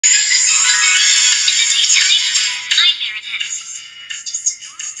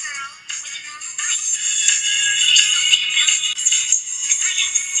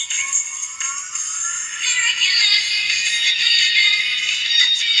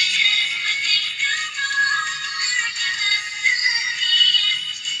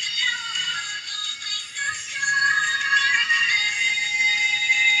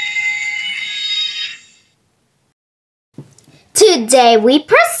Today we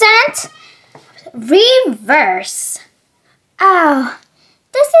present Reverse. Oh,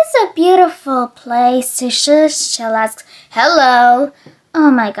 this is a beautiful place to chillax. Hello. Oh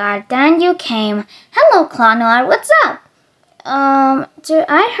my god, then you came. Hello, Clonoir, what's up?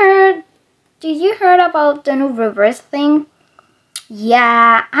 Did you heard about the new Reverse thing?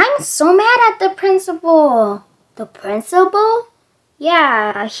 Yeah, I'm so mad at the principal. The principal?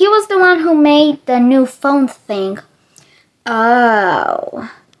 Yeah, he was the one who made the new phone thing.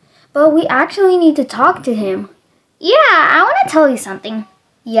 Oh, but we actually need to talk to him. Yeah, I want to tell you something.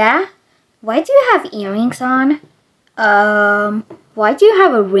 Yeah? Why do you have earrings on? Why do you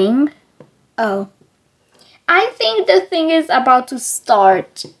have a ring? Oh. I think the thing is about to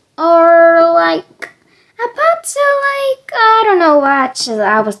start. Or I don't know what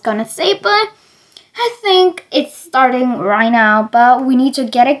I was gonna say, but I think it's starting right now, but we need to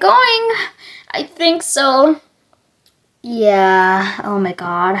get it going. I think so. Yeah, oh my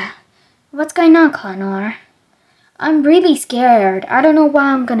god. What's going on, Connor? I'm really scared. I don't know what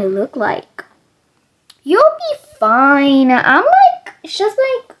I'm gonna look like. You'll be fine. It's just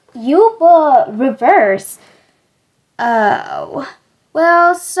like you, but reverse. Oh.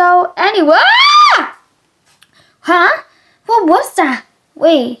 Well, so anyway. Huh? What was that?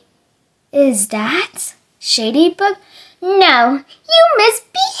 Wait, is that Shady Bug? No, you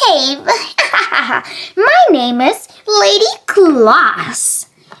misbehave. My name is Lady Claus.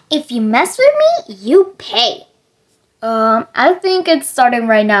 If you mess with me, you pay. I think it's starting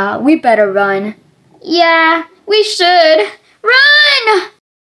right now. We better run. Yeah, we should. Run!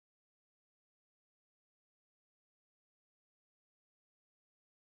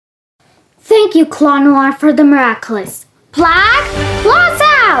 Thank you, Clonoir, for the miraculous. Plague, Claus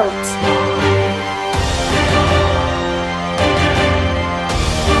out!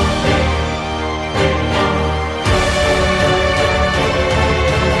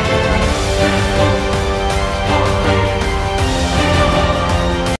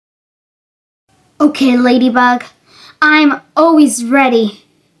 Okay, Ladybug, I'm always ready,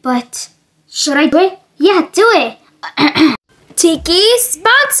 but should I do it? Yeah, do it! Tiki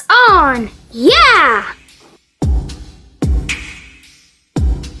spots on! Yeah!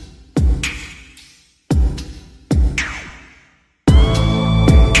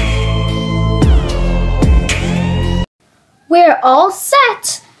 We're all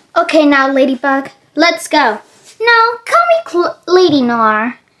set! Okay, now, Ladybug, let's go. No, call me Lady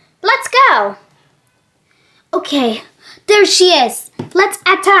Noir. Let's go! Okay, there she is. Let's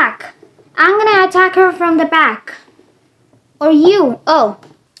attack. I'm gonna attack her from the back. Or you. Oh.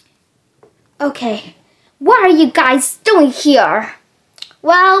 Okay. What are you guys doing here?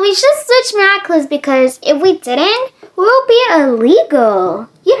 Well, we should switch Miraculous because if we didn't, we'll be illegal.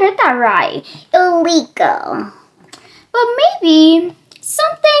 You heard that right. Illegal. But maybe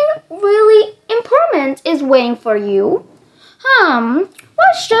something really important is waiting for you.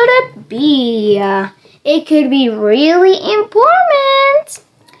 What should it be? It could be really important.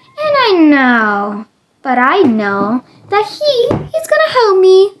 And I know that he's gonna help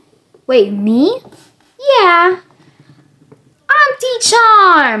me. Wait, me? Yeah. Auntie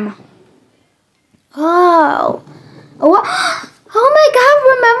Charm. Oh my god,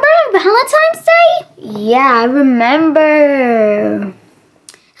 remember Valentine's Day? Yeah, I remember.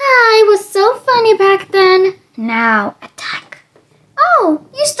 It was so funny back then. Now, attack. Oh,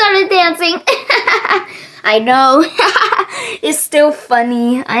 you started dancing. I know. It's still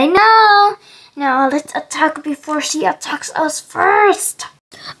funny. I know. Now let's attack before she attacks us first.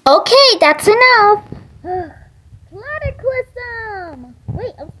 Okay, that's enough. Cataclysm.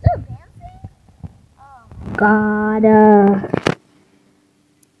 Wait, I'm still dancing? Oh god.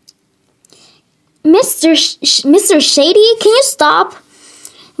 Mr. Shady, can you stop?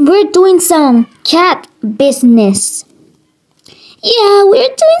 We're doing some cat business. Yeah,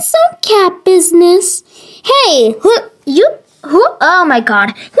 we're doing some cat business. Hey, who? Oh my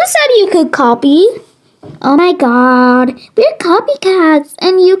god, who said you could copy? Oh my god, we're copycats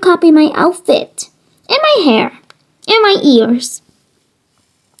and you copy my outfit. And my hair. And my ears.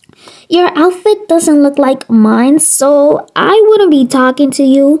 Your outfit doesn't look like mine, so I wouldn't be talking to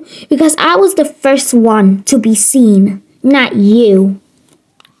you because I was the first one to be seen, not you.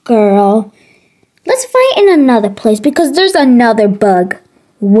 Girl, Let's fight in another place because there's another bug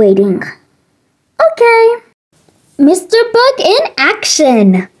waiting. Okay. Mr. Bug in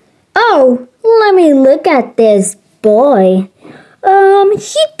action. Oh, let me look at this boy.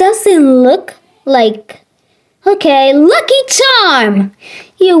 He doesn't look like... Okay, Lucky Charm.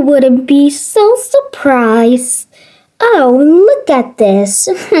 You wouldn't be so surprised. Oh, look at this.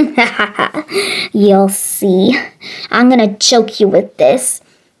 You'll see. I'm gonna choke you with this.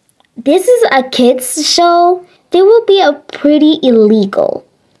 This is a kids show. They will be a pretty illegal.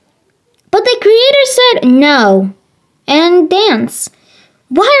 But the creator said no. And dance.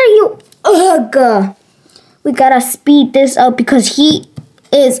 Why are you... Ugh. We gotta speed this up because he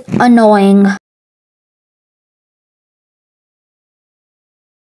is annoying.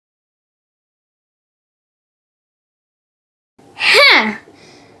 Huh.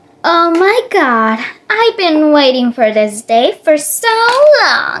 Oh my god. I've been waiting for this day for so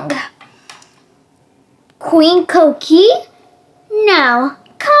long. Queen Koki? No.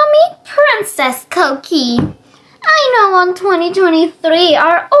 Call me Princess Koki. I know on 2023,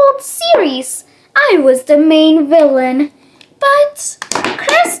 our old series, I was the main villain. But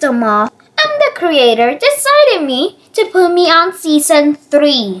Crystal Moth and the creator decided to put me on season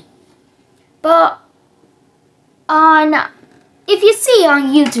 3. But if you see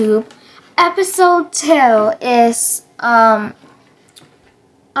on YouTube, episode 2 is,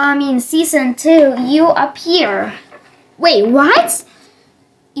 season 2, you appear. Wait, what?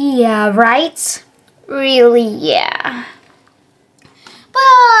 Yeah, right? Really, yeah.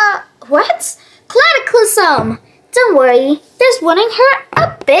 But, what? Cataclysm! Don't worry, this wouldn't hurt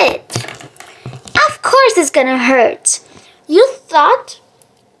a bit. Of course it's gonna hurt. You thought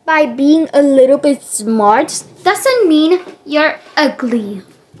by being a little bit smart doesn't mean you're ugly,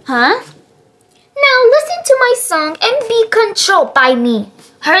 huh? Now listen to my song and be controlled by me.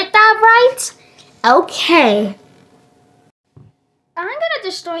 Heard that right? Okay. I'm gonna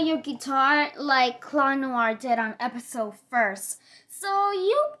destroy your guitar like Claw Noir did on episode 1. So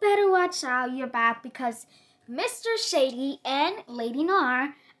you better watch out your back because Mr. Shady and Lady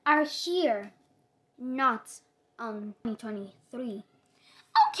Noir are here, not on 2023.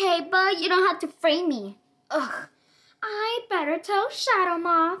 Okay, but you don't have to frame me. Ugh, I better tell Shadow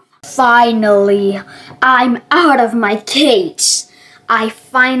Moth. Finally, I'm out of my cage. I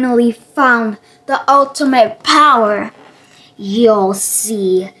finally found the ultimate power. You'll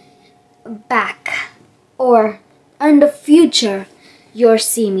see. Back or in the future, you'll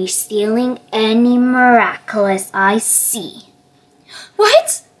see me stealing any miraculous I see.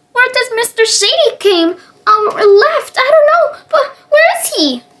 What? Where does Mr. Shady came? Left. I don't know. But where is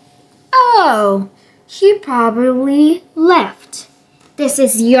he? Oh, he probably left. This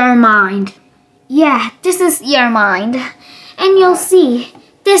is your mind. Yeah, this is your mind. And you'll see,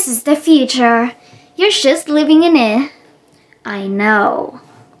 this is the future. You're just living in it. I know.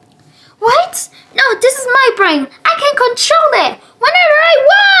 What? No, this is my brain. I can control it whenever I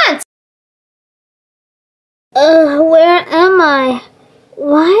want. Where am I?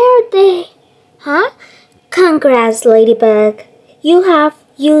 Why are they? Huh? Congrats, Ladybug. You have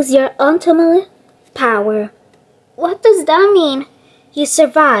used your ultimate power. What does that mean? You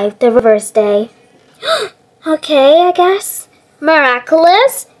survived the reverse day. Okay, I guess.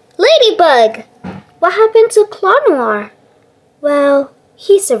 Miraculous? Ladybug! What happened to Claw Noir? Well,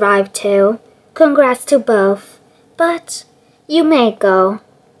 he survived too. Congrats to both. But you may go.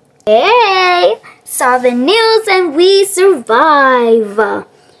 Hey! Saw the news and we survive.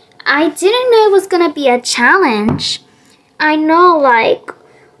 I didn't know it was gonna be a challenge. I know,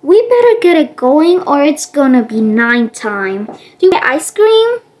 we better get it going or it's gonna be night time. Do you get ice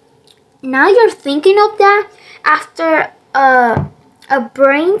cream? Now you're thinking of that after a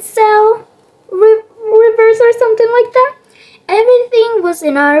brain cell reverse or something like that? Everything was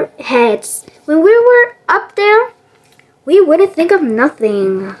in our heads. When we were up there, we wouldn't think of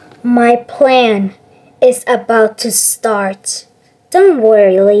nothing. My plan is about to start. Don't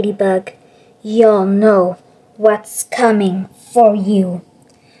worry, Ladybug. You'll know what's coming for you.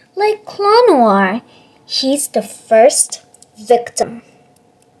 Like Claw Noir, he's the first victim.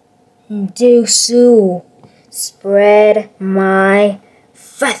 Dusu, spread my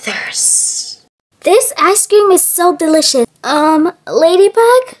feathers. This ice cream is so delicious.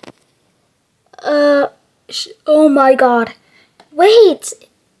 Ladybug? Oh my god. Wait,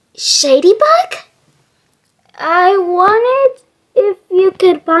 Shadybug? I wanted if you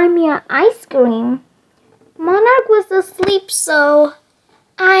could buy me an ice cream. Monarch was asleep, so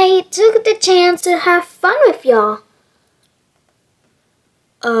I took the chance to have fun with y'all.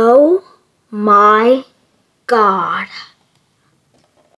 Oh my god.